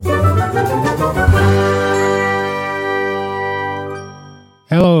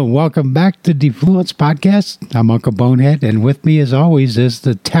welcome back to Defluence Podcast. I'm Uncle Bonehead, and with me, as always, is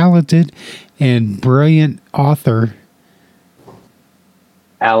the talented and brilliant author,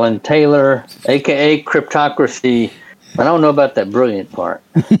 Alan Taylor, a.k.a. Cryptocracy. I don't know about that brilliant part.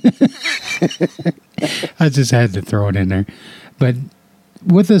 I just had to throw it in there. But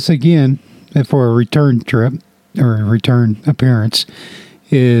with us again for a return trip, or a return appearance,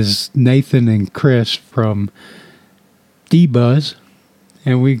 is Nathan and Chris from Dbuzz.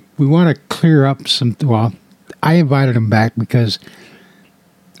 And we want to clear up some... Well, I invited them back because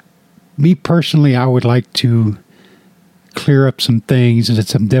me personally, I would like to clear up some things and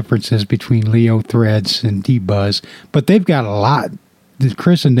some differences between Leo Threads and Dbuzz. But they've got a lot...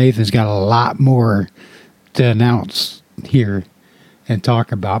 Chris and Nathan's got a lot more to announce here and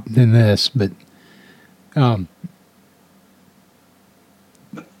talk about than this. But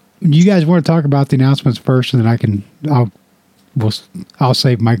you guys want to talk about the announcements first, and then I'll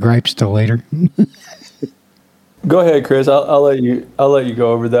save my gripes till later. Go ahead, Chris. I'll let you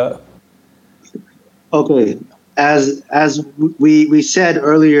go over that. Okay. As we said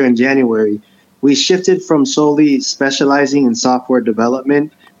earlier in January, we shifted from solely specializing in software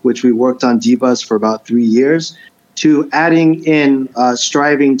development, which we worked on Dbuzz for about 3 years, to adding in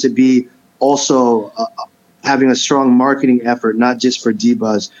striving to be also having a strong marketing effort, not just for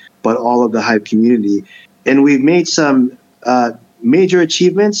Dbuzz, but all of the Hive community. And we've made some major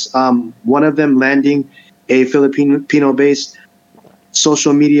achievements, one of them landing a Filipino-based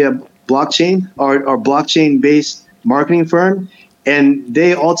social media blockchain or blockchain-based marketing firm. And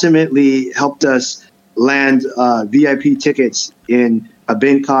they ultimately helped us land VIP tickets in a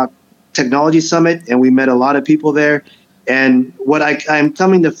Bangkok Technology Summit, and we met a lot of people there. And what I'm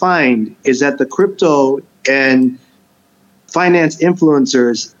coming to find is that the crypto and finance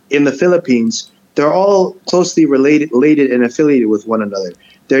influencers in the Philippines, they're all closely related and affiliated with one another.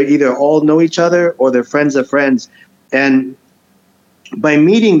 They're either all know each other or they're friends of friends. And by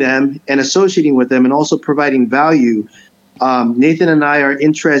meeting them and associating with them and also providing value, Nathan and I are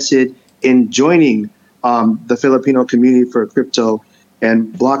interested in joining the Filipino community for crypto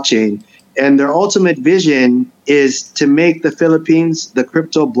and blockchain. And their ultimate vision is to make the Philippines the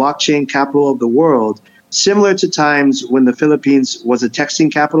crypto blockchain capital of the world, similar to times when the Philippines was a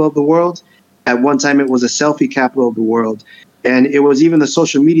texting capital of the world. At one time, it was a selfie capital of the world, and it was even the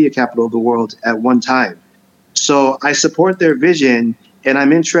social media capital of the world at one time. So I support their vision, and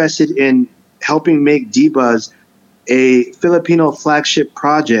I'm interested in helping make Dbuzz a Filipino flagship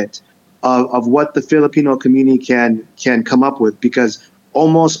project of what the Filipino community can come up with, because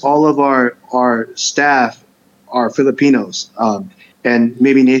almost all of our staff are Filipinos, and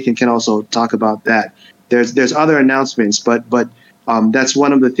maybe Nathan can also talk about that. There's other announcements, but that's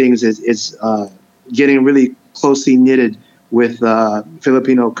one of the things is getting really closely knitted with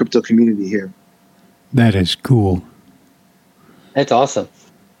Filipino crypto community here. That is cool. That's awesome.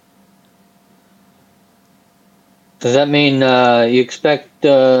 Does that mean you expect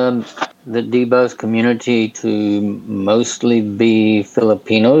the Dbuzz community to mostly be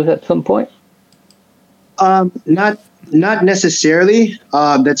Filipinos at some point? Not necessarily.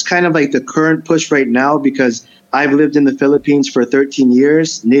 That's kind of like the current push right now, because I've lived in the Philippines for 13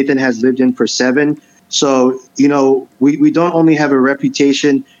 years. Nathan has lived in for 7. So, we don't only have a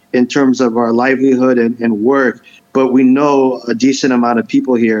reputation in terms of our livelihood and work, but we know a decent amount of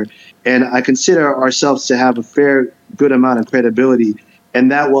people here. And I consider ourselves to have a good amount of credibility.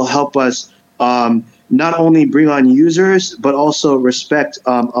 And that will help us not only bring on users, but also respect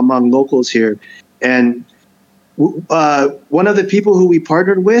among locals here. And one of the people who we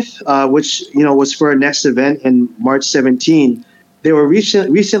partnered with, which was for our next event in March 17, they were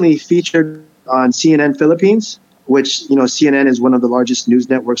recently featured on CNN Philippines, which CNN is one of the largest news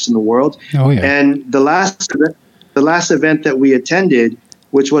networks in the world. Oh yeah. And the last event that we attended,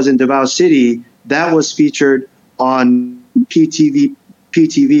 which was in Davao City, that was featured on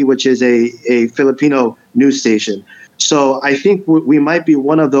PTV, which is a Filipino news station. So I think we might be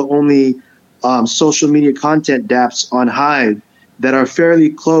one of the only social media content dApps on Hive that are fairly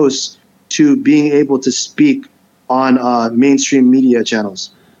close to being able to speak on mainstream media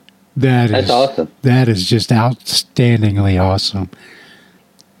channels. That's awesome. That is just outstandingly awesome.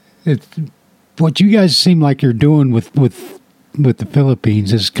 What you guys seem like you're doing with the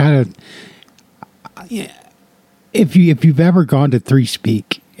Philippines is kind of, if you've ever gone to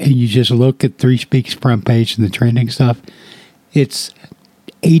 3Speak and you just look at 3Speak's front page and the trending stuff, it's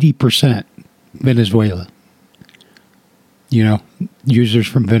 80% Venezuela. Users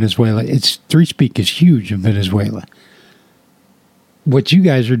from Venezuela. 3Speak is huge in Venezuela. What you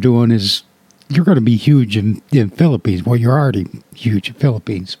guys are doing is you're going to be huge in Philippines. Well, you're already huge in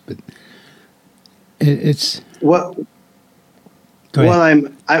Philippines, but it's What? go ahead.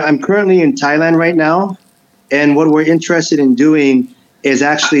 Well, I'm currently in Thailand right now, and what we're interested in doing is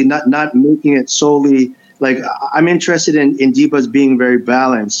actually not making it solely like I'm interested in Dbuzz being very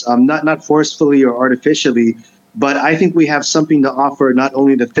balanced, not forcefully or artificially, but I think we have something to offer not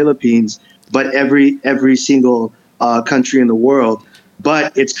only the Philippines but every single country in the world.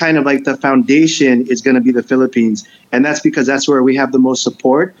 But it's kind of like the foundation is going to be the Philippines, and that's because that's where we have the most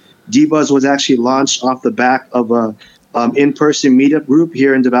support. Dbuzz was actually launched off the back of a in-person meetup group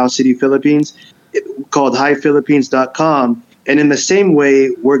here in Davao City, Philippines, called highphilippines.com. And in the same way,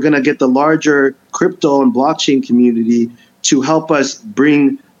 we're going to get the larger crypto and blockchain community to help us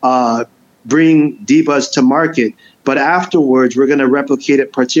bring Dbuzz to market. But afterwards, we're going to replicate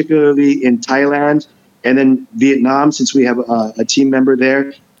it, particularly in Thailand and then Vietnam, since we have a team member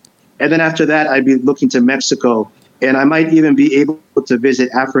there. And then after that, I'd be looking to Mexico, and I might even be able to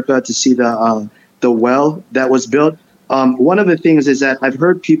visit Africa to see the well that was built. One of the things is that I've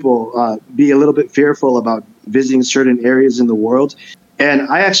heard people be a little bit fearful about visiting certain areas in the world, and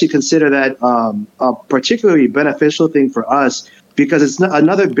I actually consider that a particularly beneficial thing for us because it's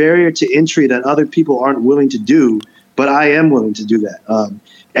another barrier to entry that other people aren't willing to do, but I am willing to do that.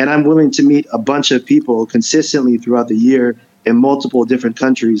 And I'm willing to meet a bunch of people consistently throughout the year in multiple different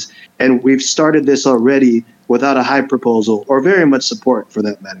countries. And we've started this already without a hype proposal or very much support for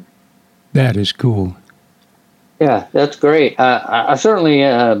that matter. That is cool. Yeah, that's great. I certainly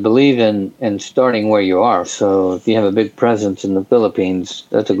believe in starting where you are. So if you have a big presence in the Philippines,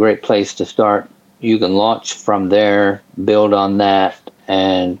 that's a great place to start. You can launch from there, build on that,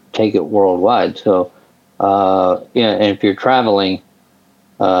 and take it worldwide. So, and if you're traveling,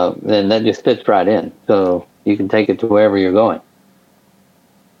 then that just fits right in. So you can take it to wherever you're going.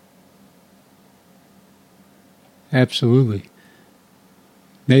 Absolutely.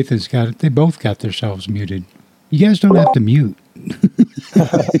 Nathan's got it. They both got themselves muted. You guys don't have to mute.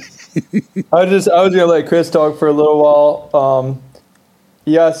 I was gonna let Chris talk for a little while.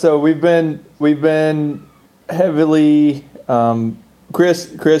 Yeah, so we've been heavily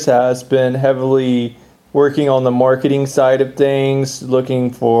Chris has been heavily working on the marketing side of things,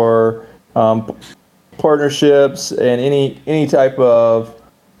 looking for partnerships and any type of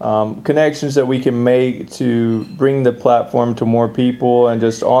connections that we can make to bring the platform to more people and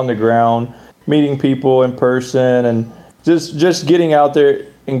just on the ground, meeting people in person and just getting out there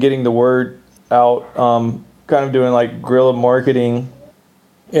and getting the word out, kind of doing like guerrilla marketing.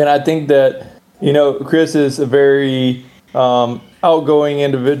 And I think that, Chris is a very outgoing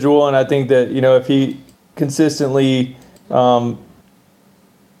individual, and I think that, if he consistently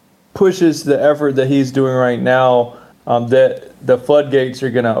pushes the effort that he's doing right now, that the floodgates are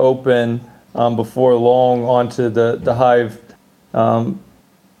going to open before long onto the Hive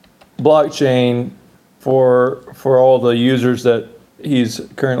blockchain for all the users that he's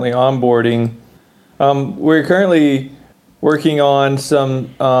currently onboarding. We're currently working on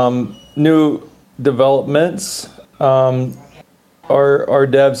some new developments. Our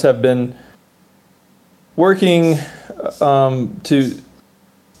devs have been working to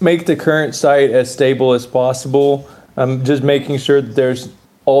make the current site as stable as possible. Just making sure that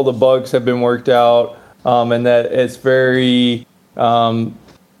all the bugs have been worked out, and that it's very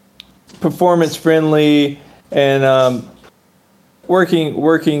performance friendly and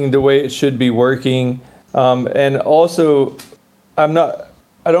working the way it should be working. And also, I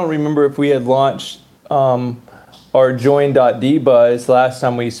don't remember if we had launched our join.dbuzz last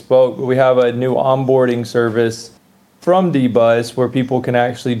time we spoke, but we have a new onboarding service from Dbuzz where people can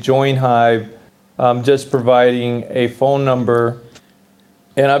actually join Hive, just providing a phone number.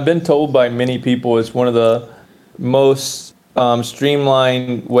 And I've been told by many people it's one of the most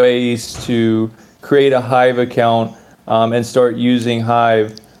streamlined ways to create a Hive account and start using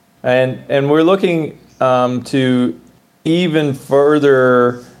Hive. And we're looking to even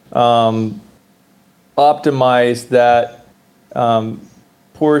further optimize that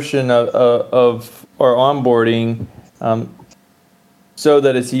portion of our onboarding so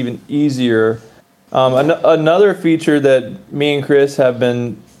that it's even easier. Another feature that me and Chris have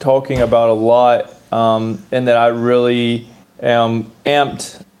been talking about a lot, and that I really am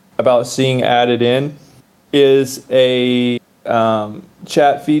amped about seeing added in, is a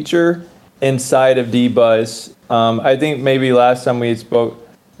chat feature inside of Dbuzz. I think maybe last time we spoke,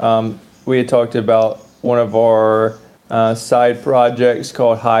 we had talked about one of our side projects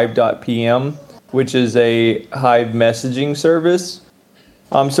called Hive.pm, which is a Hive messaging service.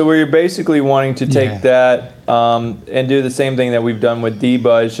 So we're basically wanting to take that and do the same thing that we've done with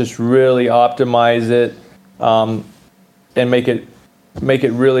Dbuzz, just really optimize it and make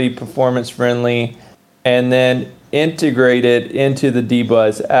it really performance friendly, and then integrate it into the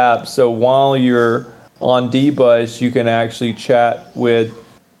Dbuzz app. So while you're on Dbuzz, you can actually chat with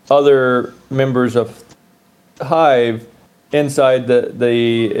other members of Hive inside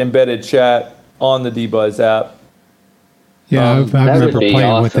the embedded chat on the Dbuzz app. Yeah, I remember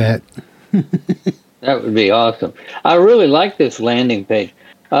playing with that. That would be awesome. I really like this landing page.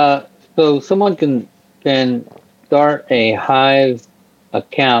 So someone can start a Hive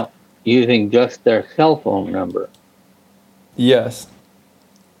account using just their cell phone number. Yes.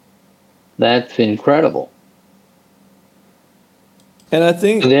 That's incredible. And I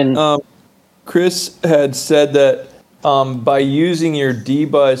think Chris had said that by using your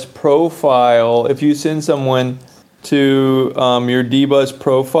Dbuzz profile, if you send someone to your Dbuzz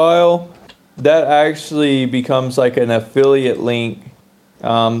profile, that actually becomes like an affiliate link.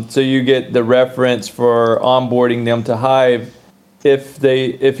 So you get the reference for onboarding them to Hive.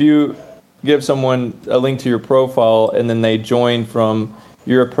 If you give someone a link to your profile and then they join from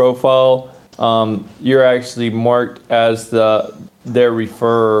your profile, you're actually marked as their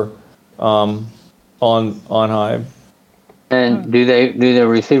referrer on Hive. And do they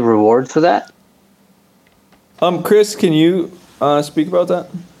receive rewards for that? Chris, can you speak about that?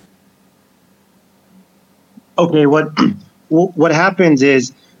 Okay, what happens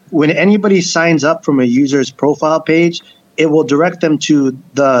is when anybody signs up from a user's profile page, it will direct them to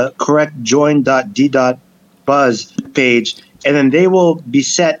the correct join.d.buzz page, and then they will be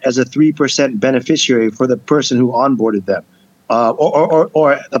set as a 3% beneficiary for the person who onboarded them. Or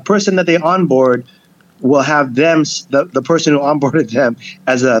the person that they onboard will have them, the person who onboarded them,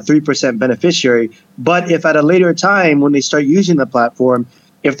 as a 3% beneficiary. But if at a later time, when they start using the platform,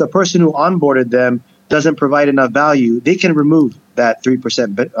 if the person who onboarded them doesn't provide enough value, they can remove that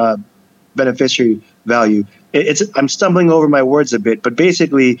 3% beneficiary value. I'm stumbling over my words a bit, but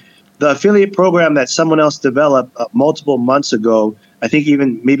basically, the affiliate program that someone else developed multiple months ago, I think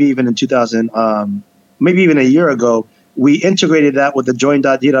maybe even in 2000, maybe even a year ago, we integrated that with the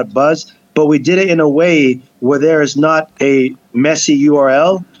join.d.buzz, but we did it in a way where there is not a messy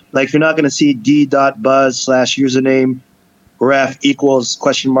URL. Like, you're not going to see d.buzz/username ref equals ?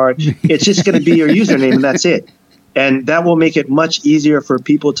 It's just going to be your username, and that's it. And that will make it much easier for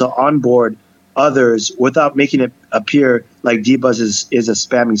people to onboard others without making it appear like Dbuzz is a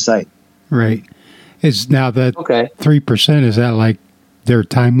spammy site. Right. Is now that 3%, is that like their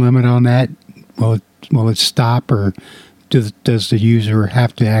time limit on that? Will it stop, or does the user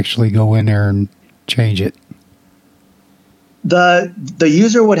have to actually go in there and change it? The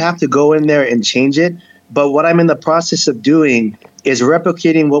user would have to go in there and change it, but what I'm in the process of doing is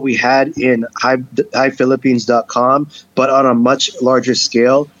replicating what we had in HivePhilippines.com, but on a much larger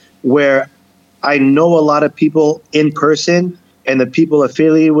scale, where I know a lot of people in person, and the people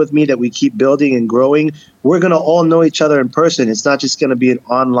affiliated with me that we keep building and growing, we're going to all know each other in person. It's not just going to be an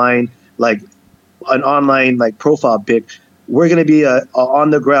online profile pic. We're going to be a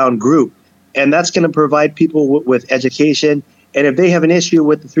on the ground group, and that's going to provide people with education. And if they have an issue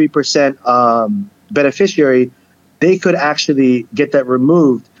with the 3% beneficiary, they could actually get that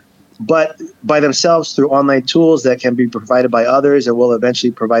removed, but by themselves through online tools that can be provided by others, and we'll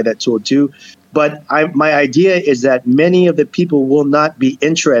eventually provide that tool too. But my idea is that many of the people will not be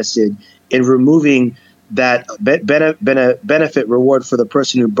interested in removing that benefit reward for the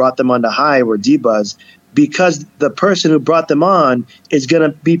person who brought them onto Hive or Dbuzz, because the person who brought them on is going to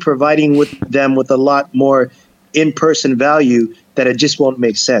be providing them with a lot more in-person value that it just won't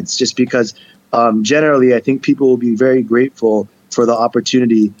make sense. Just because generally, I think people will be very grateful for the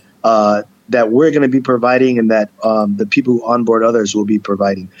opportunity that we're going to be providing, and that the people who onboard others will be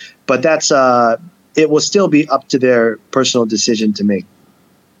providing. But that's it will still be up to their personal decision to make.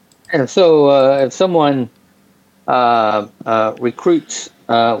 And so if someone recruits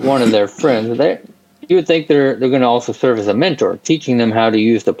one of their friends, you would think they're going to also serve as a mentor, teaching them how to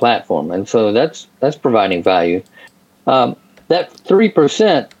use the platform. And so that's providing value. That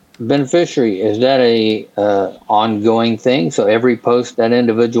 3% beneficiary, is that a ongoing thing? So every post that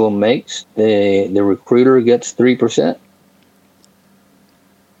individual makes, the recruiter gets 3%?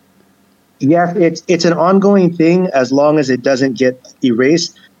 Yeah, it's an ongoing thing as long as it doesn't get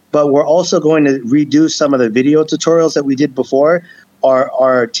erased. But we're also going to redo some of the video tutorials that we did before.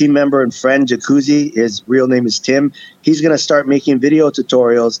 Our team member and friend Jacuzzi, his real name is Tim. He's going to start making video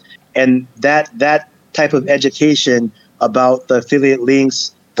tutorials, and that type of education about the affiliate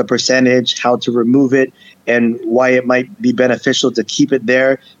links, the percentage, how to remove it, and why it might be beneficial to keep it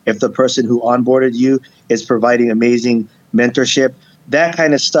there if the person who onboarded you is providing amazing mentorship. That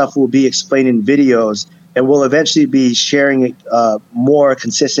kind of stuff will be explained in videos, and we'll eventually be sharing it more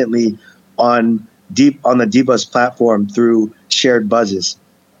consistently on the Dbuzz platform through shared buzzes.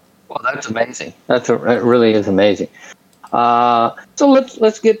 Well, that's amazing. It really is amazing. So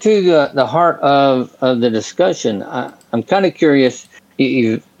let's get to the heart of the discussion. I'm kind of curious.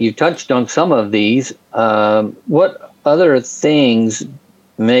 You touched on some of these. What other things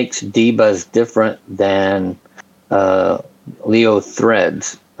makes Dbuzz different than Leo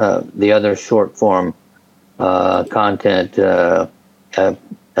Threads, the other short form content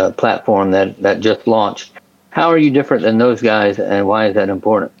platform that just launched? How are you different than those guys, and why is that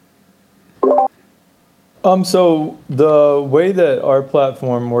important? So the way that our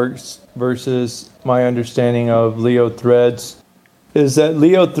platform works versus my understanding of Leo Threads is that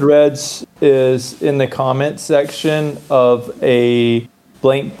Leo Threads is in the comment section of a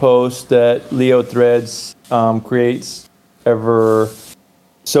blank post that Leo Threads creates ever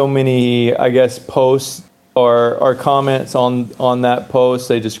so many, I guess, posts or comments on that post.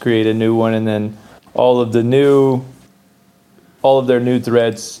 They just create a new one, and then all of their new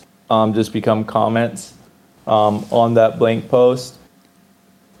threads just become comments on that blank post.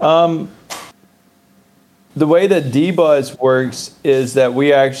 The way that Dbuzz works is that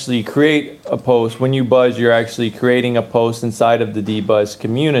we actually create a post. When you buzz, you're actually creating a post inside of the Dbuzz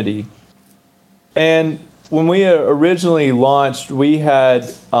community. And when we originally launched, we had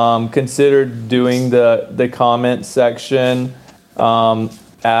considered doing the comment section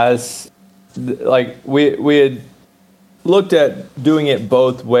as like we had looked at doing it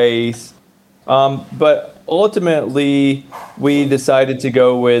both ways, but ultimately we decided to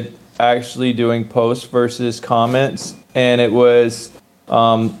go with actually doing posts versus comments, and it was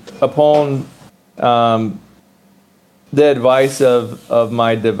upon the advice of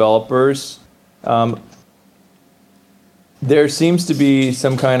my developers. There seems to be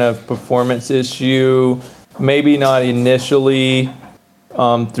some kind of performance issue, maybe not initially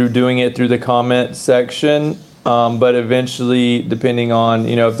through doing it through the comment section, but eventually, depending on,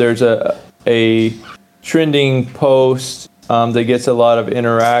 if there's a trending post that gets a lot of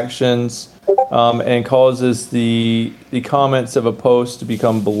interactions and causes the comments of a post to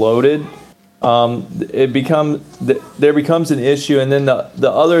become bloated, there becomes an issue. And then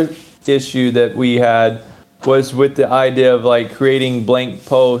the other issue that we had was with the idea of like creating blank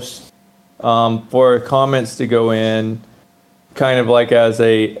posts for comments to go in, kind of like as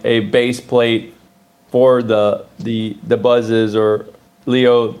a base plate for the buzzes, or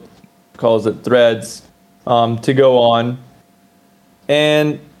Leo calls it threads, to go on.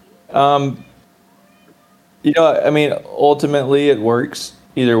 And ultimately it works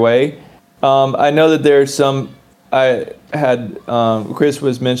either way. I know that there's some. I had Chris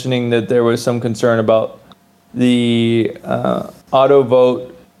was mentioning that there was some concern about the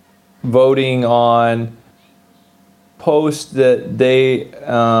auto voting on posts that they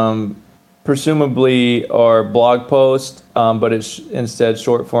presumably are blog posts, but it's instead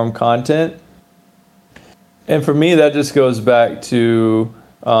short form content. And for me, that just goes back to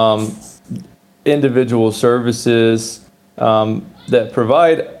individual services that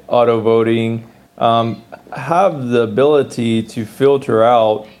provide auto voting have the ability to filter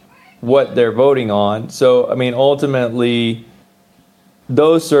out what they're voting on. So, ultimately,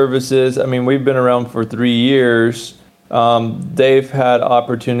 those services, we've been around for 3 years. They've had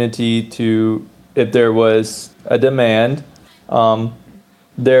opportunity to, if there was a demand,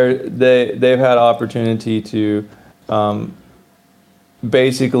 they've had opportunity to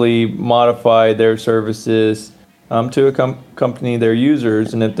basically modify their services to accompany their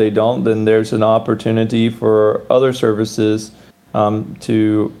users, and if they don't, then there's an opportunity for other services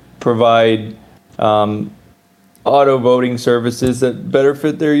to provide auto voting services that better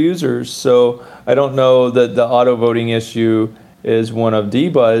fit their users. So I don't know that the auto voting issue is one of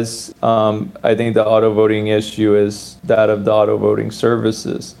Dbuzz. I think the auto voting issue is that of the auto voting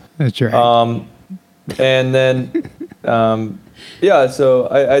services. That's right. And then, so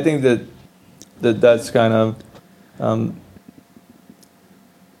I think that's kind of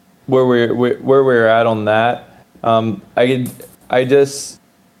where we're at on that. I just,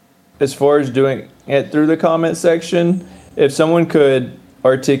 as far as doing it through the comment section, if someone could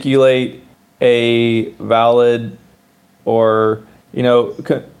articulate a valid or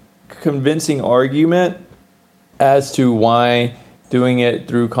convincing argument as to why doing it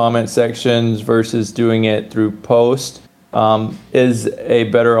through comment sections versus doing it through post is a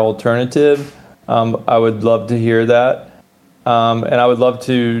better alternative, I would love to hear that. And I would love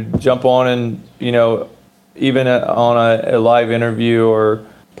to jump on and, even on a live interview or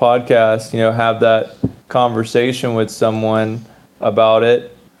podcast, have that conversation with someone about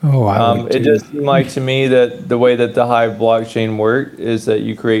it. Oh, I would It too. just seemed like to me that the way that the Hive blockchain worked is that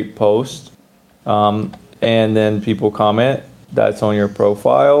you create posts, and then people comment. That's on your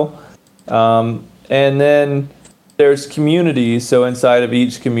profile. And then there's communities. So inside of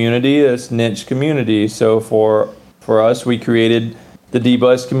each community, there's niche community. So for us, we created the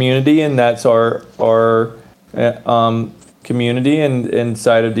Dbuzz community, and that's our community. And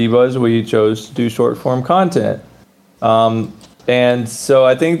inside of Dbuzz, we chose to do short form content. And so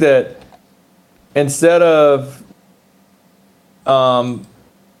I think that instead of, I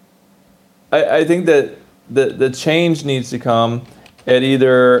think that the change needs to come at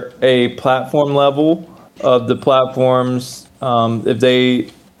either a platform level of the platforms. If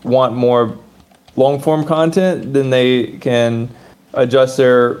they want more long form content, then they can adjust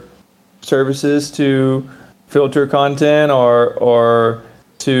their services to filter content or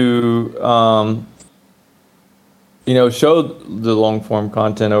to show the long form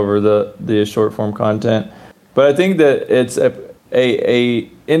content over the short form content. But I think that it's a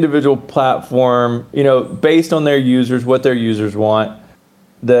individual platform, based on their users, what their users want,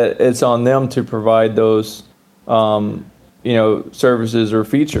 that it's on them to provide those services or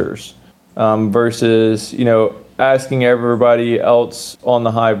features, versus asking everybody else on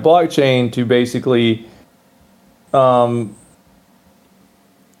the Hive blockchain to basically do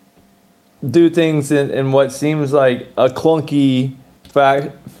things in what seems like a clunky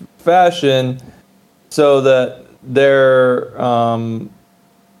fashion, so that they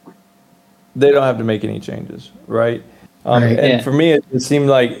don't have to make any changes, right? Right. And for me, it seemed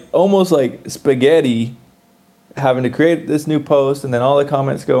like almost like spaghetti, having to create this new post and then all the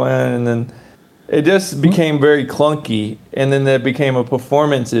comments go in, and then it just became very clunky, and then it became a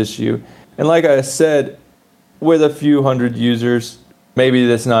performance issue. And like I said, with a few hundred users, maybe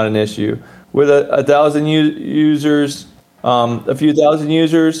that's not an issue. With a 1,000 users, a few thousand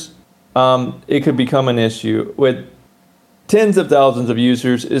users, it could become an issue. With tens of thousands of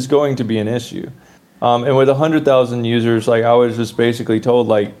users, is going to be an issue. And with 100,000 users, like I was just basically told,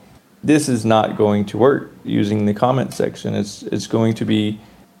 like, this is not going to work using the comment section. It's going to be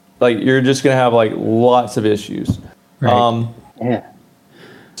like, you're just going to have like lots of issues. Right.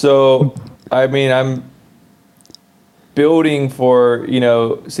 So, I mean, I'm building for,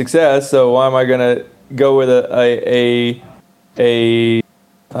 success. So why am I going to go with a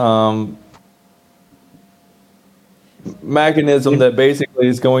mechanism that basically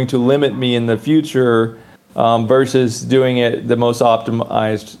is going to limit me in the future, versus doing it the most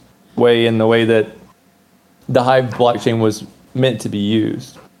optimized way, in the way that the Hive blockchain was meant to be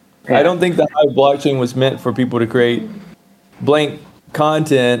used. Yeah. I don't think the Hive blockchain was meant for people to create blank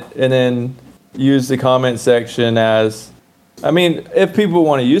content and then use the comment section as, I mean, if people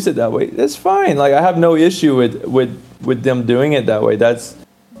want to use it that way, that's fine. Like, I have no issue with them doing it that way.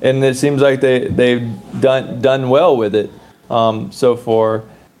 And it seems like they've done well with it so far.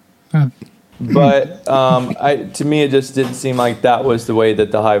 But to me, it just didn't seem like that was the way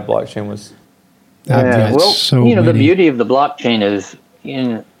that the Hive blockchain was. The beauty of the blockchain is,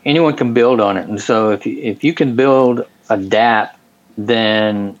 anyone can build on it, and so if you can build a dApp,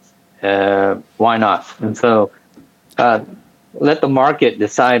 then why not? And so let the market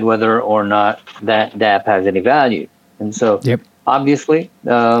decide whether or not that dApp has any value. And so, obviously,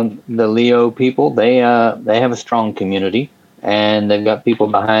 the Leo people, they have a strong community, and they've got people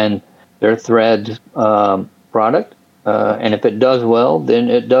behind their Thread product, and if it does well, then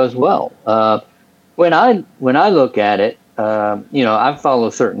it does well. When I look at it, I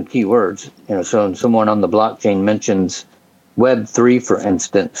follow certain keywords. So someone on the blockchain mentions Web3, for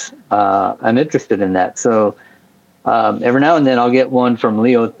instance. I'm interested in that. So every now and then I'll get one from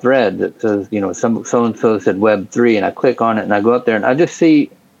Leo Thread that says, so-and-so said Web3, and I click on it and I go up there and I just see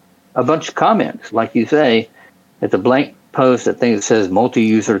a bunch of comments. Like you say, it's a blank post. I think it says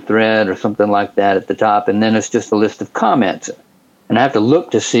multi-user thread or something like that at the top, and then it's just a list of comments. And I have to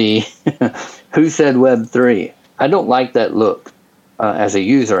look to see who said Web3. I don't like that look. As a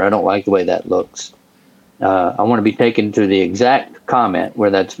user, I don't like the way that looks. I want to be taken to the exact comment where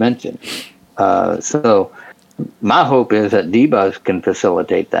that's mentioned. So my hope is that Dbuzz can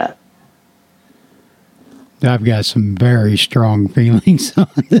facilitate that. I've got some very strong feelings on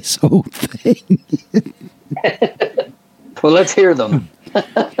this whole thing. Well, let's hear them.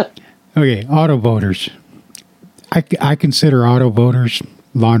 Okay, auto voters. I consider auto voters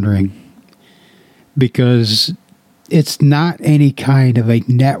laundering, because it's not any kind of a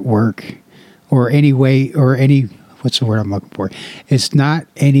network or any way or any what's the word I'm looking for? It's not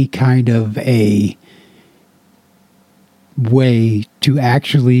any kind of a way to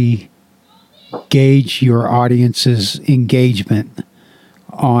actually gauge your audience's engagement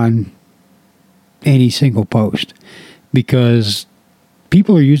on any single post, because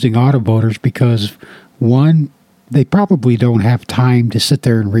people are using autovoters because, one, they probably don't have time to sit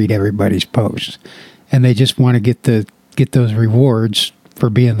there and read everybody's posts, and they just want to get those rewards for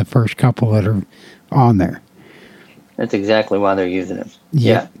being the first couple that are on there. That's exactly why they're using it.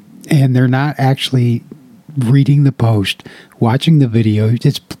 Yeah. And they're not actually reading the post, watching the video.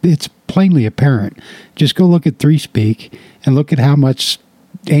 It's plainly apparent. Just go look at 3Speak and look at how much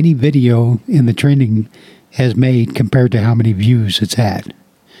any video in the trending has made compared to how many views it's had.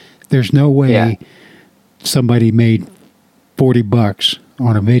 There's no way somebody made $40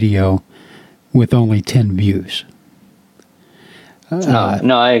 on a video with only 10 views.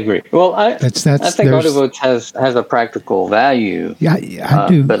 No, I agree. Well, I think AutoVotes has a practical value. Yeah, I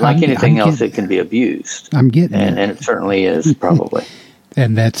do. But like anything else, it can be abused. I'm getting it. And it certainly is, probably.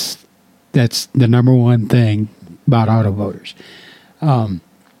 And that's the number one thing about autovoters.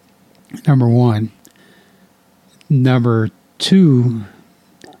 Number one. Number two,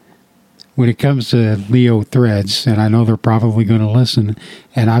 when it comes to Leo threads, and I know they're probably going to listen,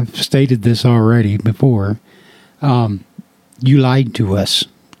 and I've stated this already before, you lied to us.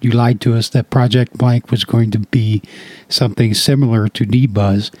 You lied to us that Project Blank was going to be something similar to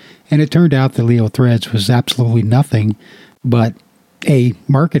Dbuzz, and it turned out that Leo Threads was absolutely nothing but a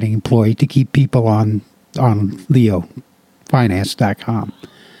marketing ploy to keep people on LeoFinance.com.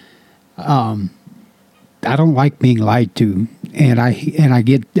 I don't like being lied to, and I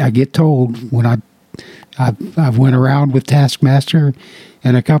get told when I've went around with Taskmaster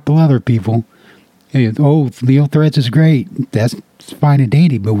and a couple other people. Oh, Leo Threads is great. That's fine and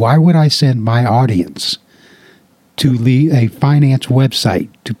dandy, but why would I send my audience to a finance website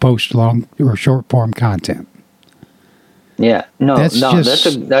to post long or short form content? Yeah, that's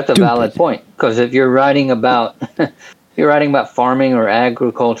a valid point, because if you're writing about farming or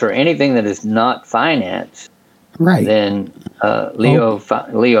agriculture, anything that is not finance, right? Then Leo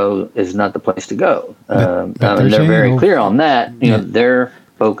is not the place to go. But they're very clear on that. You know, they're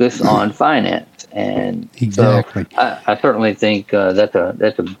focused on finance. And exactly. So I certainly think that's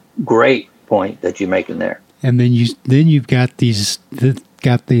a great point that you're making there. And then you've got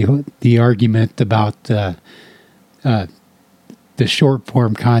the argument about the short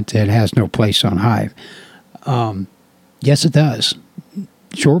form content has no place on Hive. Yes, it does.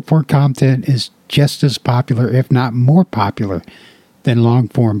 Short form content is just as popular, if not more popular, than long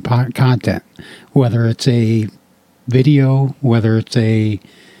form content. Whether it's a video, whether it's a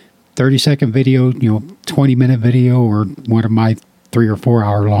 30-second video, 20-minute video, or one of my 3 or 4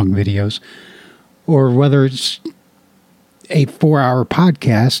 hour long videos, or whether it's a 4-hour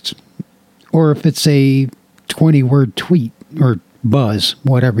podcast, or if it's a 20-word tweet or buzz,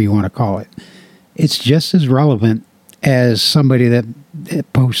 whatever you want to call it. It's just as relevant as somebody that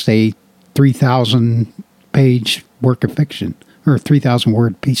posts a 3,000-page work of fiction or a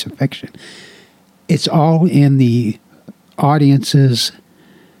 3,000-word piece of fiction. It's all in the audience's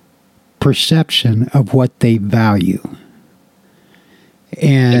perception of what they value.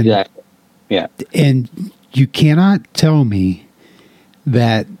 And exactly. Yeah. And you cannot tell me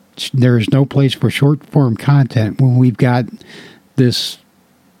that there is no place for short form content when we've got this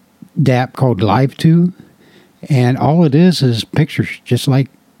DApp called Live2, and all it is pictures, just like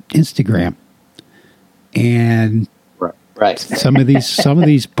Instagram. And right. some of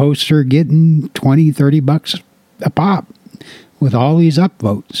these posts are getting $20-$30 a pop with all these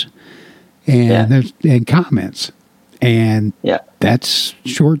upvotes and comments, and that's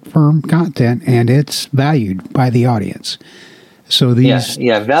short form content, and it's valued by the audience. So these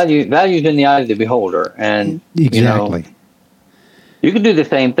value's in the eye of the beholder, and exactly. You can do the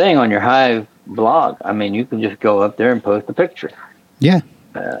same thing on your Hive blog. I mean, you can just go up there and post a picture. Yeah.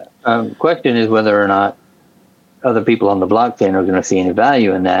 Question is whether or not other people on the blockchain are going to see any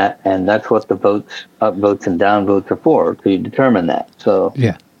value in that, and that's what the upvotes and downvotes are for, to determine that. So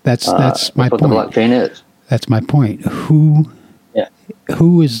yeah, that's my point. What the blockchain is. That's my point. Who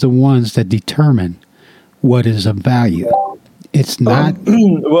is the ones that determine what is of value? It's not.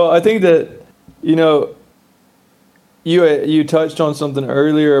 Well, I think that you touched on something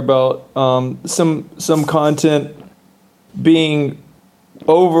earlier about some content being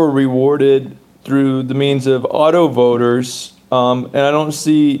over rewarded through the means of auto voters, and I don't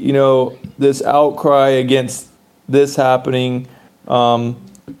see this outcry against this happening on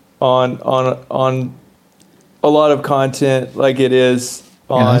a lot of content like it is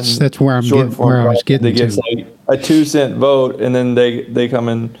on that's where I was getting to. Like a 2-cent vote, and then they come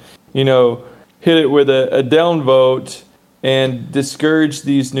and, hit it with a down vote and discourage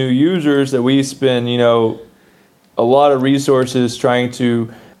these new users that we spend, a lot of resources trying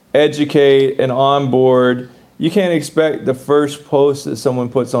to educate and onboard. You can't expect the first post that someone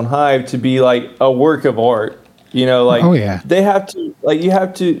puts on Hive to be like a work of art. Oh, yeah. They have to, you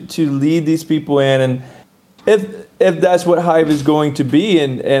have to lead these people in, and if that's what Hive is going to be,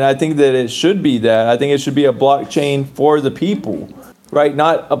 and I think that it should be that. I think it should be a blockchain for the people, right?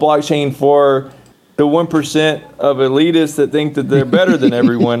 Not a blockchain for the 1% of elitists that think that they're better than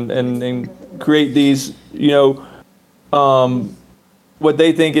everyone and create these, what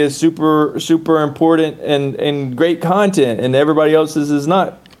they think is super, super important and great content, and everybody else's is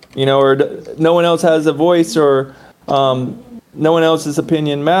not. Or no one else has a voice, or no one else's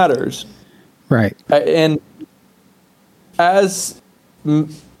opinion matters. Right. And as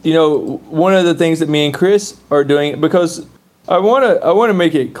one of the things that me and Chris are doing, because I want to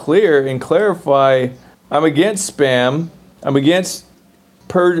make it clear and clarify, I'm against spam. I'm against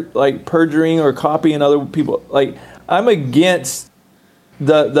perjuring or copying other people. I'm against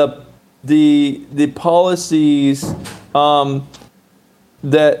the policies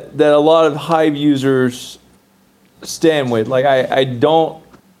that a lot of Hive users stand with. I don't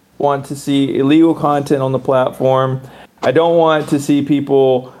want to see illegal content on the platform. I don't want to see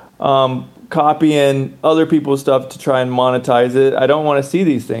people copying other people's stuff to try and monetize it. I don't want to see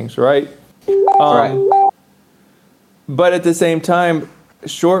these things, right? Right. But at the same time,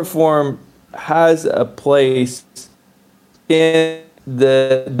 short form has a place in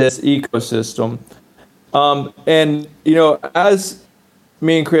this ecosystem. And as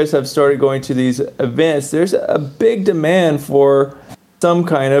me and Chris have started going to these events, there's a big demand for some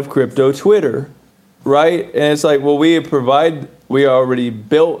kind of crypto Twitter, right? And it's like, well, we already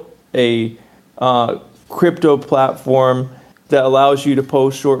built a crypto platform that allows you to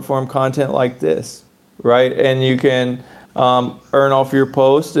post short form content like this, right? And you can earn off your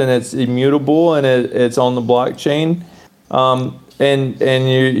post, and it's immutable, and it's on the blockchain, and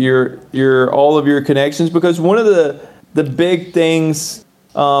your all of your connections. Because one of the big things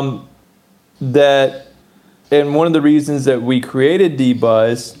that, and one of the reasons that we created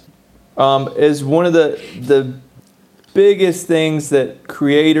Dbuzz is one of the biggest things that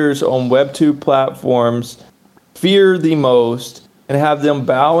creators on Web2 platforms fear the most, and have them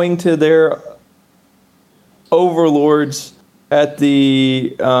bowing to their overlords at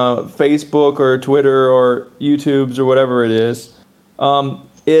the Facebook or Twitter or YouTubes or whatever it is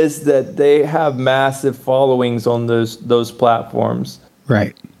that they have massive followings on those platforms.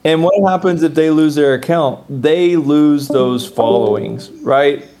 Right. And what happens if they lose their account? They lose those followings,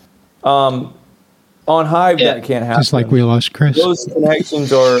 right? On Hive, that can't happen. Just like we lost Chris. Those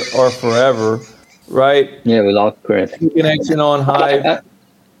connections are forever, right? Yeah, we lost Chris. Connection on Hive,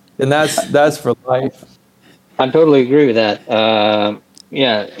 and that's for life. I totally agree with that.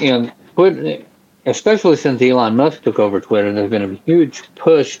 Twitter, especially since Elon Musk took over Twitter, there's been a huge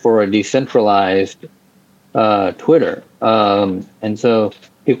push for a decentralized Twitter, and so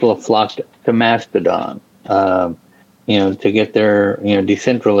people have flocked to Mastodon, to get their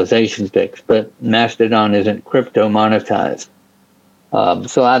decentralization fix. But Mastodon isn't crypto monetized,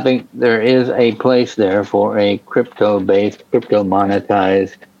 so I think there is a place there for a crypto-based, crypto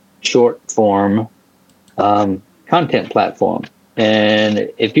monetized, short form content platform.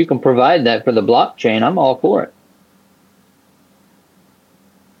 And if you can provide that for the blockchain, I'm all for it.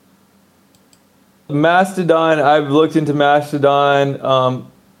 Mastodon, I've looked into Mastodon.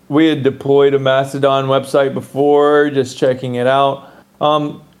 We had deployed a Mastodon website before, just checking it out.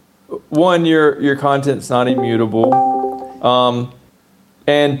 One, your content's not immutable.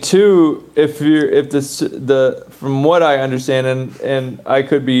 And two, from what I understand, and I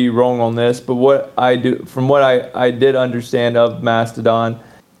could be wrong on this, but from what I did understand of Mastodon,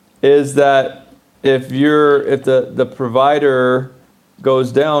 is that if the provider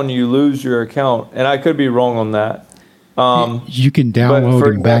goes down, you lose your account, and I could be wrong on that. You can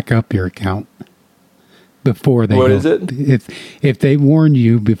download and back up your account before they. What is it? If they warn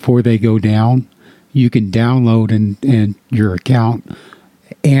you before they go down, you can download and your account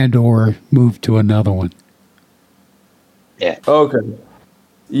and or move to another one. Yeah. Okay.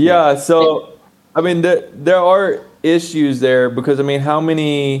 Yeah. So, I mean, there are issues there, because I mean, how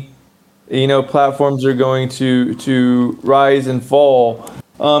many platforms are going to rise and fall,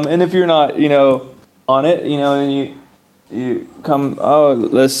 and if you're not on it, and you come, oh,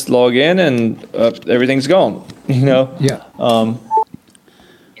 let's log in, and everything's gone. Yeah. Yeah.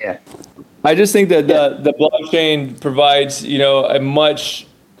 I just think that the blockchain provides a much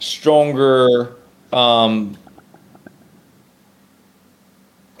stronger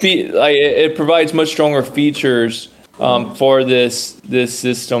it provides much stronger features for this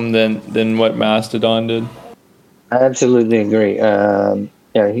system than what Mastodon did. I absolutely agree.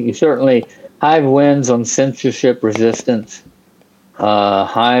 You certainly Hive wins on censorship resistance.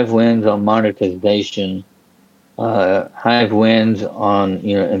 Hive wins on monetization. Hive wins on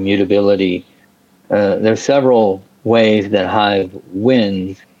immutability. There's several ways that Hive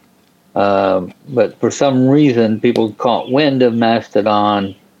wins, but for some reason people caught wind of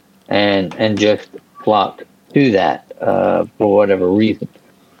Mastodon and just flocked to that for whatever reason.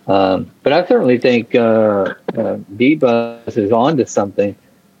 But I certainly think Dbuzz is onto something.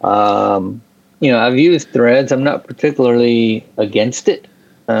 I've used Threads. I'm not particularly against it.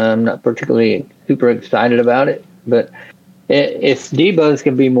 I'm not particularly super excited about it. But if Dbuzz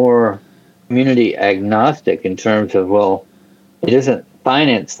can be more community agnostic in terms of, well, it isn't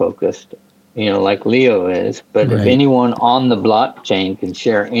finance focused, like Leo is, but Right. if anyone on the blockchain can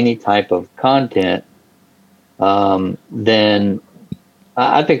share any type of content, then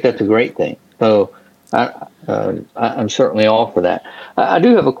I think that's a great thing. So I'm certainly all for that. I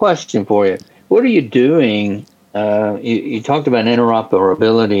do have a question for you. What are you doing? You talked about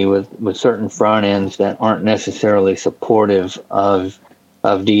interoperability with certain front ends that aren't necessarily supportive of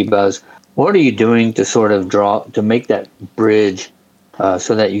Dbuzz. What are you doing to sort of to make that bridge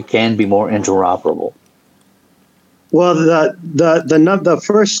so that you can be more interoperable? Well, the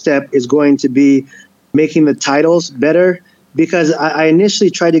first step is going to be making the titles better, because I initially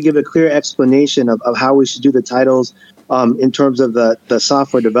tried to give a clear explanation of how we should do the titles in terms of the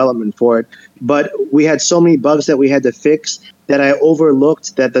software development for it. But we had so many bugs that we had to fix that I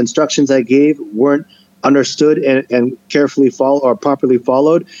overlooked that the instructions I gave weren't understood and carefully followed or properly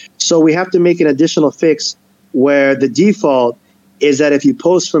followed. So we have to make an additional fix where the default is that if you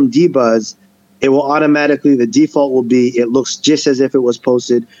post from Dbuzz, it will automatically, the default will be, it looks just as if it was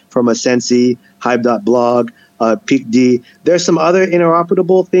posted from a Sensi, Hive.blog, PeakD. There's some other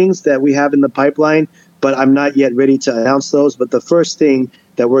interoperable things that we have in the pipeline, but I'm not yet ready to announce those. But the first thing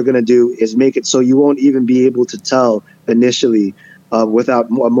that we're going to do is make it so you won't even be able to tell initially without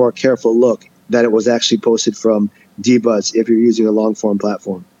a more careful look that it was actually posted from Dbuzz if you're using a long form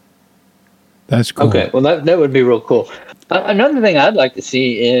platform. That's cool. Okay, well that would be real cool. Another thing I'd like to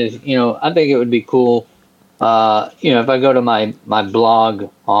see is, I think it would be cool, if I go to my blog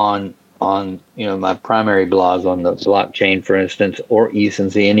on my primary blog on the blockchain, for instance, or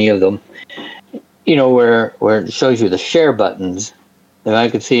eSensi, any of them, where it shows you the share buttons. If I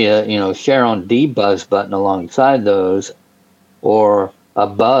could see a share on Dbuzz button alongside those, or a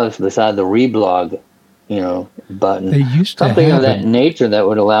buzz beside the reblog, button. They used to something have of that nature that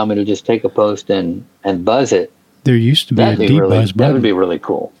would allow me to just take a post and buzz it. There used to be a Dbuzz button. That would be really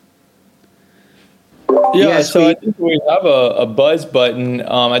cool. Yeah, Yes, so I think we have a buzz button.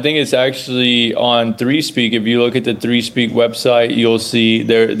 I think it's actually on 3Speak. If you look at the 3Speak website, you'll see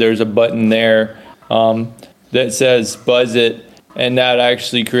there's a button there that says buzz it, and that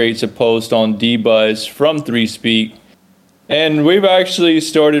actually creates a post on Dbuzz from 3Speak. And we've actually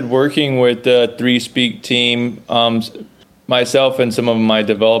started working with the 3Speak team. Myself and some of my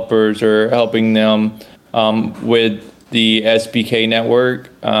developers are helping them with the SPK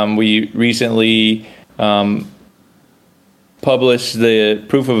network. We recently published the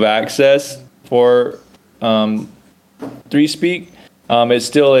proof of access for 3Speak. It's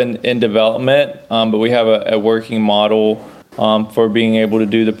still in development, but we have a working model for being able to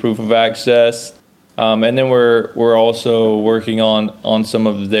do the proof of access. And then we're also working on some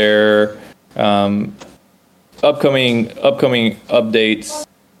of their upcoming updates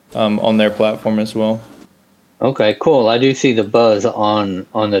on their platform as well. Okay, cool. I do see the buzz on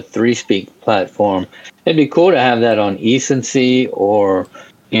the 3Speak platform. It'd be cool to have that on eSensi or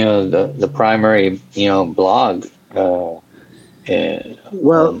the primary blog on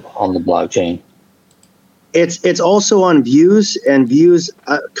the blockchain. It's also on Views, and Views,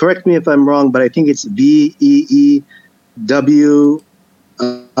 correct me if I'm wrong, but I think it's VEEWS.io.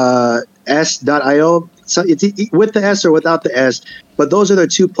 So it's with the S or without the S, but those are the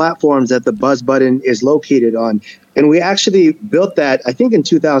two platforms that the Buzz button is located on. And we actually built that, I think, in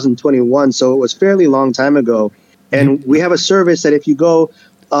 2021, so it was fairly long time ago. And we have a service that if you go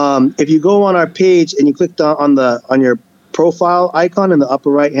on our page and you click on your profile icon in the upper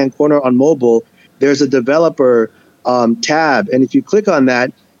right hand corner on mobile, there's a developer tab, and if you click on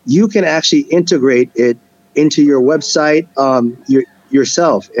that, you can actually integrate it into your website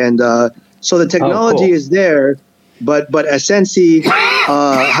yourself. And so the technology is there, but Sensi,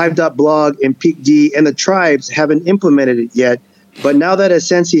 Hive.blog, and PeakD, and the tribes haven't implemented it yet. But now that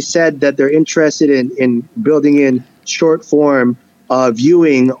Sensi said that they're interested in building in short form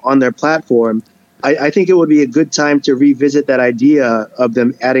viewing on their platform, I think it would be a good time to revisit that idea of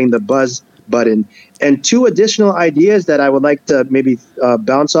them adding the buzz button. And two additional ideas that I would like to maybe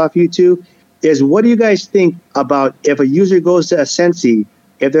bounce off you two is, what do you guys think about if a user goes to a Sensi,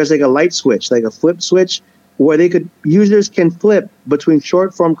 if there's like a light switch, like a flip switch, where users can flip between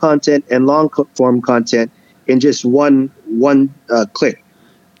short form content and long form content in just one click?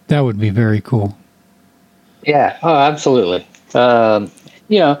 That would be very cool. Yeah. Oh, absolutely. I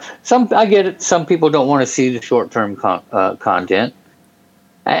get it. Some people don't want to see the short-term content,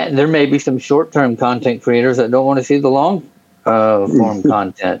 and there may be some short-term content creators that don't want to see the long form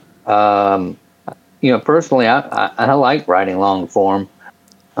content. Personally, I like writing long form,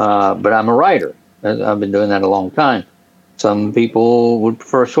 but I'm a writer. I've been doing that a long time. Some people would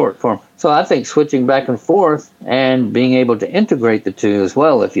prefer short form. So I think switching back and forth and being able to integrate the two as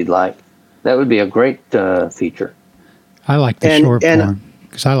well, if you'd like, that would be a great feature. I like the short form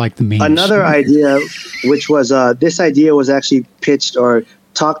because I like the memes. Another idea, which was this idea was actually pitched or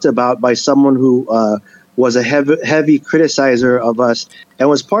talked about by someone who was a heavy criticizer of us and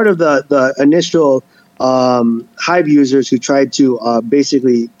was part of the initial Hive users who tried to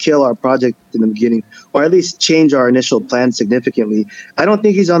basically kill our project in the beginning, or at least change our initial plan significantly. I don't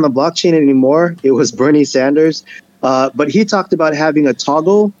think he's on the blockchain anymore. It was Bernie Sanders. But he talked about having a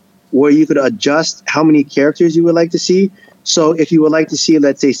toggle where you could adjust how many characters you would like to see. So if you would like to see,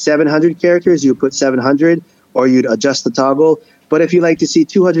 let's say 700 characters, you put 700, or you'd adjust the toggle. But if you like to see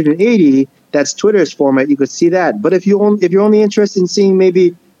 280, that's Twitter's format, you could see that. But if you're only interested in seeing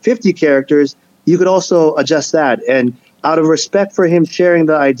maybe 50 characters, you could also adjust that. And out of respect for him sharing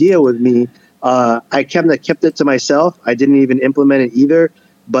the idea with me, I kept it to myself. I didn't even implement it either.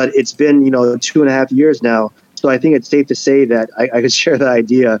 But it's been 2.5 years now, so I think it's safe to say that I could share the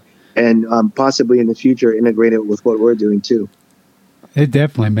idea and possibly in the future integrate it with what we're doing too. It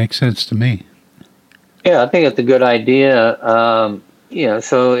definitely makes sense to me. Yeah, I think it's a good idea.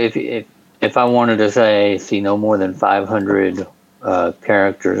 So if I wanted to see no more than 500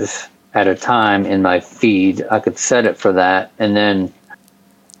 characters at a time in my feed, I could set it for that. And then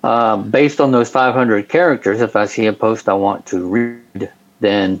based on those 500 characters, if I see a post I want to read,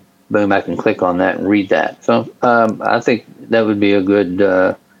 then boom, I can click on that and read that. So I think that would be a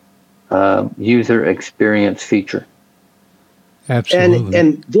good user experience feature. Absolutely.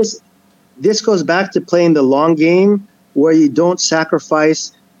 And this goes back to playing the long game, where you don't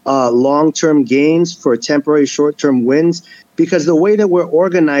sacrifice long-term gains for temporary short-term wins, because the way that we're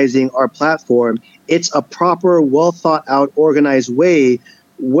organizing our platform, it's a proper, well-thought-out, organized way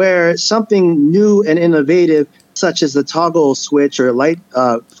where something new and innovative, such as the toggle switch or light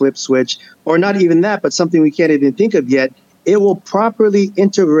flip switch, or not even that, but something we can't even think of yet, it will properly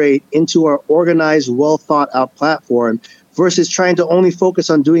integrate into our organized, well-thought-out platform versus trying to only focus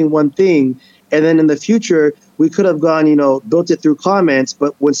on doing one thing. And then in the future, we could have gone, built it through comments,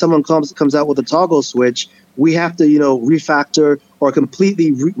 but when someone comes out with a toggle switch, we have to, refactor or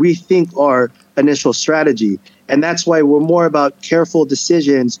completely rethink our initial strategy. And that's why we're more about careful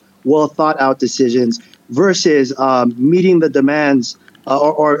decisions, well-thought-out decisions, versus meeting the demands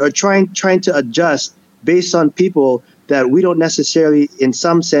or trying to adjust based on people that we don't necessarily, in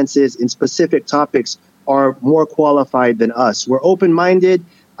some senses, in specific topics, are more qualified than us. We're open-minded.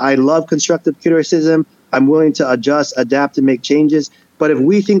 I love constructive criticism. I'm willing to adjust, adapt, and make changes. But if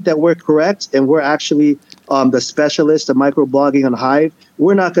we think that we're correct and we're actually the specialist of microblogging on Hive,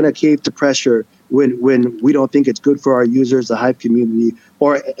 we're not going to cave to pressure when we don't think it's good for our users, the Hive community,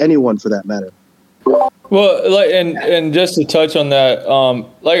 or anyone for that matter. Well, and just to touch on that,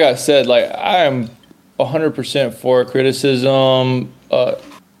 like I said, I am 100% for criticism,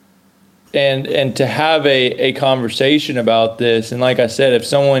 and to have a conversation about this. And like I said, if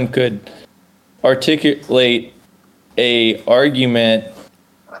someone could articulate a argument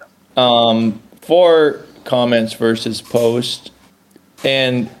for comments versus posts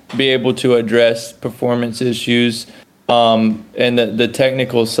and be able to address performance issues and the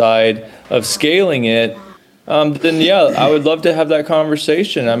technical side of scaling it, then yeah, I would love to have that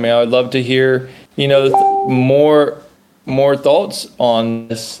conversation. I mean, I would love to hear, more thoughts on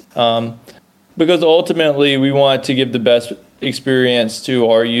this, because ultimately we want to give the best experience to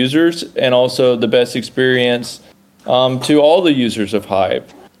our users and also the best experience to all the users of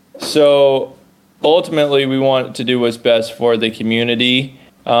Hive. So ultimately we want to do what's best for the community.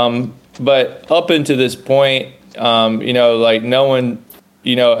 But up until this point, no one,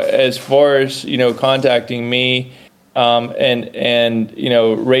 as far as, contacting me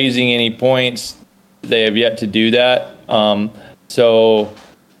and raising any points, they have yet to do that. So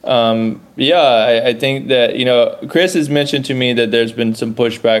I think that Chris has mentioned to me that there's been some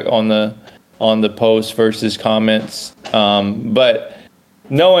pushback on the post versus comments, but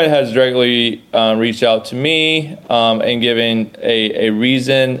no one has directly reached out to me and given a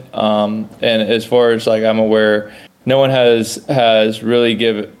reason. And as far as I'm aware, no one has really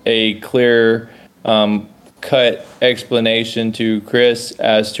given a clear cut explanation to Chris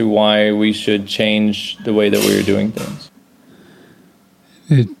as to why we should change the way that we are doing things.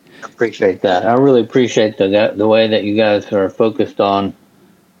 I appreciate that. I really appreciate the way that you guys are focused on,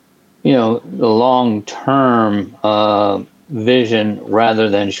 the long-term vision rather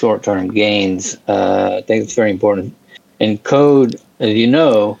than short-term gains. I think it's very important. In code, as you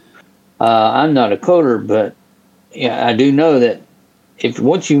know, I'm not a coder, but I do know that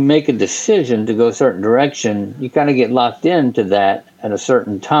once you make a decision to go a certain direction, you kind of get locked into that at a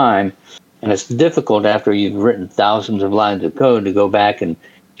certain time, and it's difficult after you've written thousands of lines of code to go back and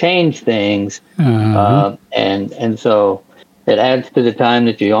change things. And so it adds to the time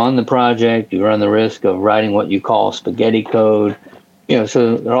that you're on the project. You run the risk of writing what you call spaghetti code.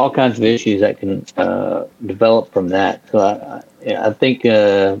 So there are all kinds of issues that can develop from that. So I think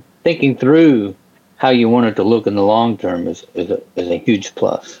thinking through how you want it to look in the long term is a huge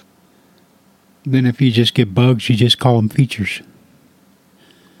plus. Then if you just get bugs, you just call them features.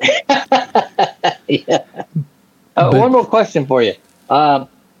 Yeah. One more question for you.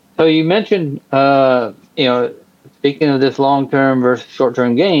 So you mentioned, speaking of this long-term versus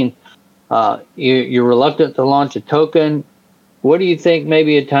short-term gain, you're reluctant to launch a token. What do you think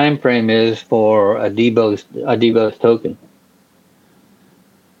maybe a time frame is for a Dbuzz token?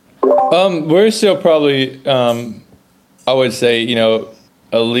 We're still probably, I would say,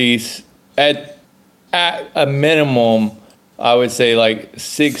 at least at a minimum, I would say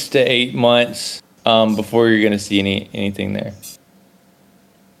 6 to 8 months before you're going to see anything there.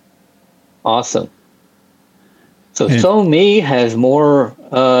 Awesome. So SoMe has more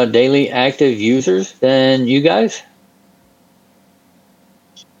daily active users than you guys?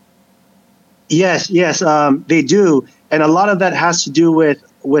 Yes, they do. And a lot of that has to do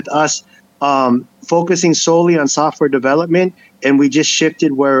with us focusing solely on software development, and we just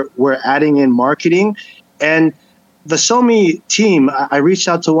shifted where we're adding in marketing. And the SoMe team, I reached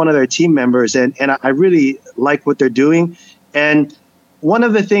out to one of their team members, and I really like what they're doing. And one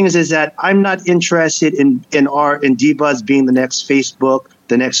of the things is that I'm not interested in Dbuzz being the next Facebook,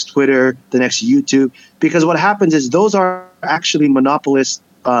 the next Twitter, the next YouTube, because what happens is those are actually monopolist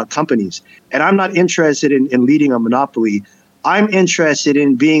companies, and I'm not interested in leading a monopoly. I'm interested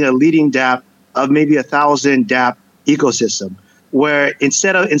in being a leading DApp of maybe 1,000 DApp ecosystem, where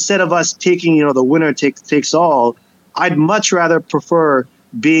instead of us taking the winner takes all, I'd much rather prefer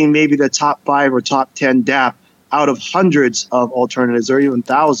being maybe the top 5 or top 10 DApp out of hundreds of alternatives or even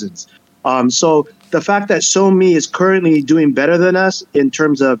thousands. So the fact that SoMe is currently doing better than us in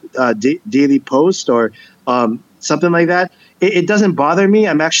terms of daily post or something like that, it doesn't bother me.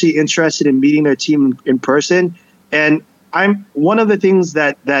 I'm actually interested in meeting their team in person. And I'm one of the things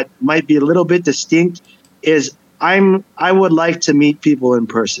that might be a little bit distinct is I would like to meet people in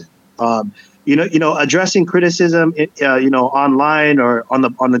person. Addressing criticism, online or on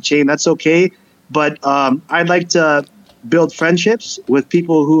the chain, that's okay. But I'd like to build friendships with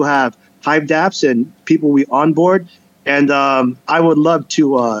people who have Hive dApps and people we onboard. And I would love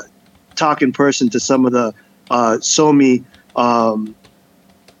to talk in person to some of the SoMe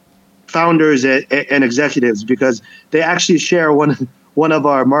founders and executives, because they actually share one of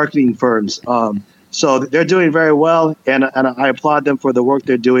our marketing firms. So they're doing very well, and I applaud them for the work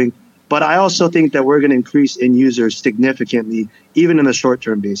they're doing. But I also think that we're going to increase in users significantly, even in the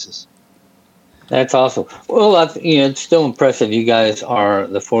short-term basis. That's awesome. Well, it's still impressive. You guys are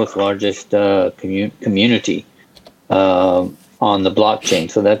the 4th largest community on the blockchain,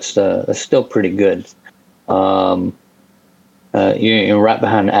 so that's still pretty good. You're right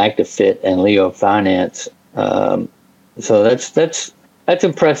behind ActiveFit and Leo Finance, so that's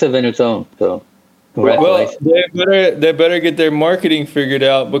impressive in its own. So, congratulations. Well, they better get their marketing figured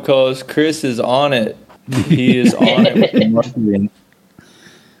out, because Chris is on it. He is on it with the marketing.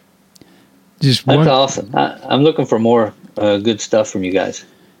 That's awesome. I'm looking for more good stuff from you guys.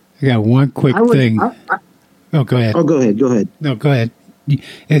 I got one quick thing. Go ahead. Oh, go ahead. No, go ahead.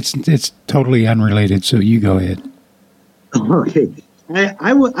 It's totally unrelated, so you go ahead. Okay.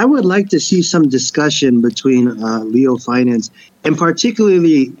 I would like to see some discussion between Leo Finance and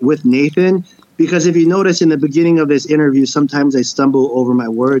particularly with Nathan, because if you notice in the beginning of this interview, sometimes I stumble over my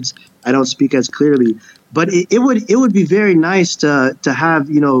words. I don't speak as clearly. But it would be very nice to have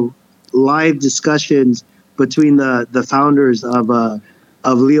live discussions between the founders of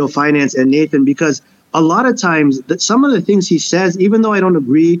Leo Finance and Nathan, because a lot of times that some of the things he says, even though I don't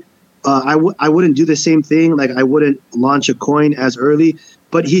agree, I wouldn't do the same thing. Like I wouldn't launch a coin as early,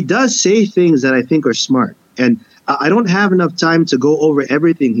 but he does say things that I think are smart. And I don't have enough time to go over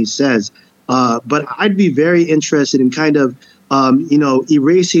everything he says, but I'd be very interested in kind of,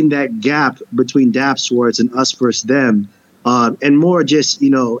 erasing that gap between dApps where it's an us versus them, and more just,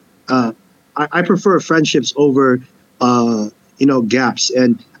 I prefer friendships over, gaps.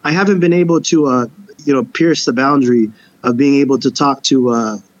 And I haven't been able to, pierce the boundary of being able to talk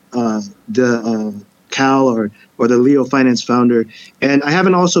to the Cal or the Leo Finance founder. And I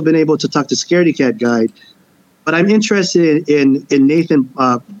haven't also been able to talk to Scaredy Cat Guy. But I'm interested in Nathan,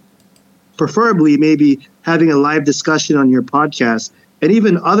 preferably maybe having a live discussion on your podcast and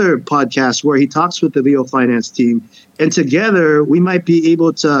even other podcasts where he talks with the Leo Finance team. And together we might be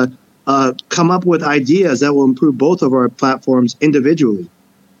able to come up with ideas that will improve both of our platforms individually.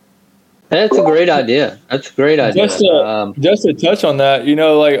 That's a great idea. That's a great idea. Just to touch on that,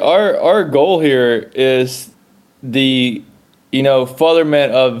 like our goal here is the,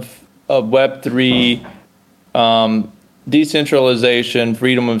 furtherment of Web3, decentralization,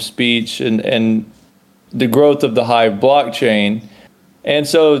 freedom of speech, and the growth of the Hive blockchain. And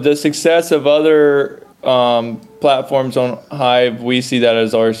so the success of other platforms on Hive, we see that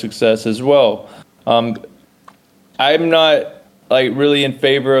as our success as well. I'm not really in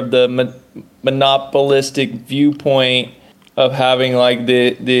favor of the monopolistic viewpoint of having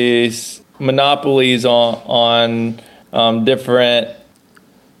these monopolies on different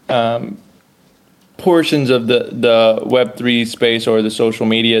portions of the Web3 space or the social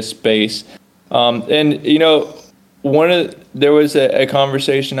media space. There was a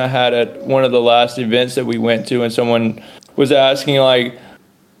conversation I had at one of the last events that we went to, and someone was asking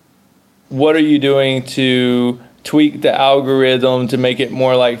what are you doing to tweak the algorithm to make it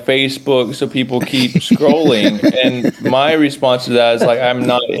more like Facebook so people keep scrolling? And my response to that is I'm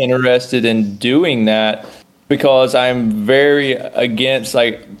not interested in doing that, because I'm very against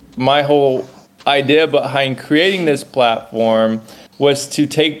my whole idea behind creating this platform was to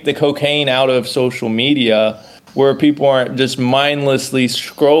take the cocaine out of social media, where people aren't just mindlessly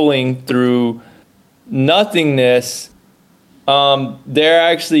scrolling through nothingness. They're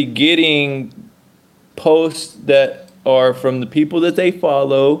actually getting posts that are from the people that they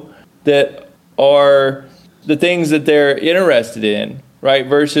follow, that are the things that they're interested in, right?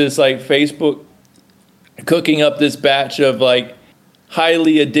 Versus Facebook cooking up this batch of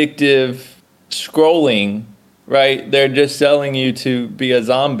highly addictive scrolling, right? They're just selling you to be a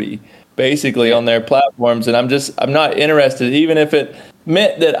zombie basically on their platforms. And I'm not interested, even if it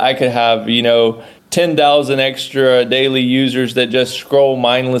meant that I could have, 10,000 extra daily users that just scroll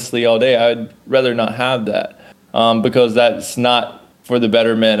mindlessly all day. I'd rather not have that, because that's not for the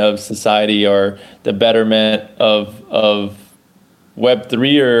betterment of society or the betterment of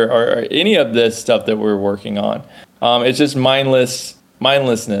Web3 or any of this stuff that we're working on. It's just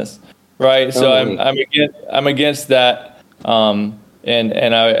mindlessness. Right, so I'm against that, and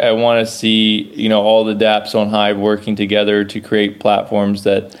I want to see all the dApps on Hive working together to create platforms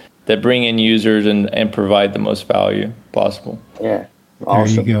that bring in users and provide the most value possible. Yeah,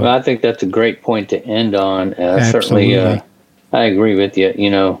 awesome. Well, I think that's a great point to end on. Certainly, I agree with you.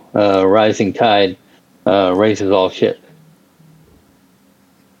 Rising tide raises all ships.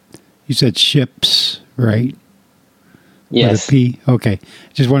 You said ships, right? Yes. With a P? Okay.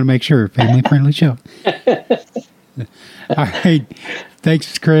 Just want to make sure. Family-friendly show. All right.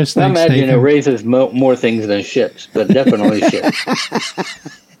 Thanks, Chris. Thanks, I imagine Nathan. it raises more things than ships, but definitely ships.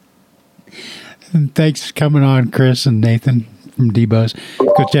 And thanks for coming on, Chris and Nathan from Dbuzz.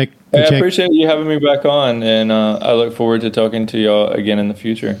 Go check. I appreciate you having me back on, and I look forward to talking to y'all again in the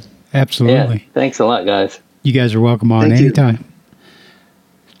future. Absolutely. Yeah, thanks a lot, guys. You guys are welcome on anytime.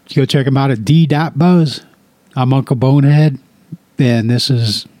 Go check them out at D.Buzz. I'm Uncle Bonehead, and this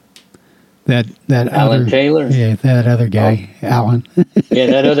is that Alan other Taylor. Yeah, that other guy, Alan. Yeah,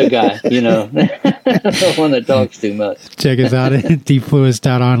 that other guy. The one that talks too much. Check us out at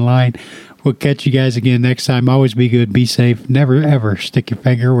dfluence.online. We'll catch you guys again next time. Always be good, be safe. Never ever stick your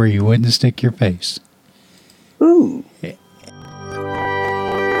finger where you wouldn't stick your face. Ooh.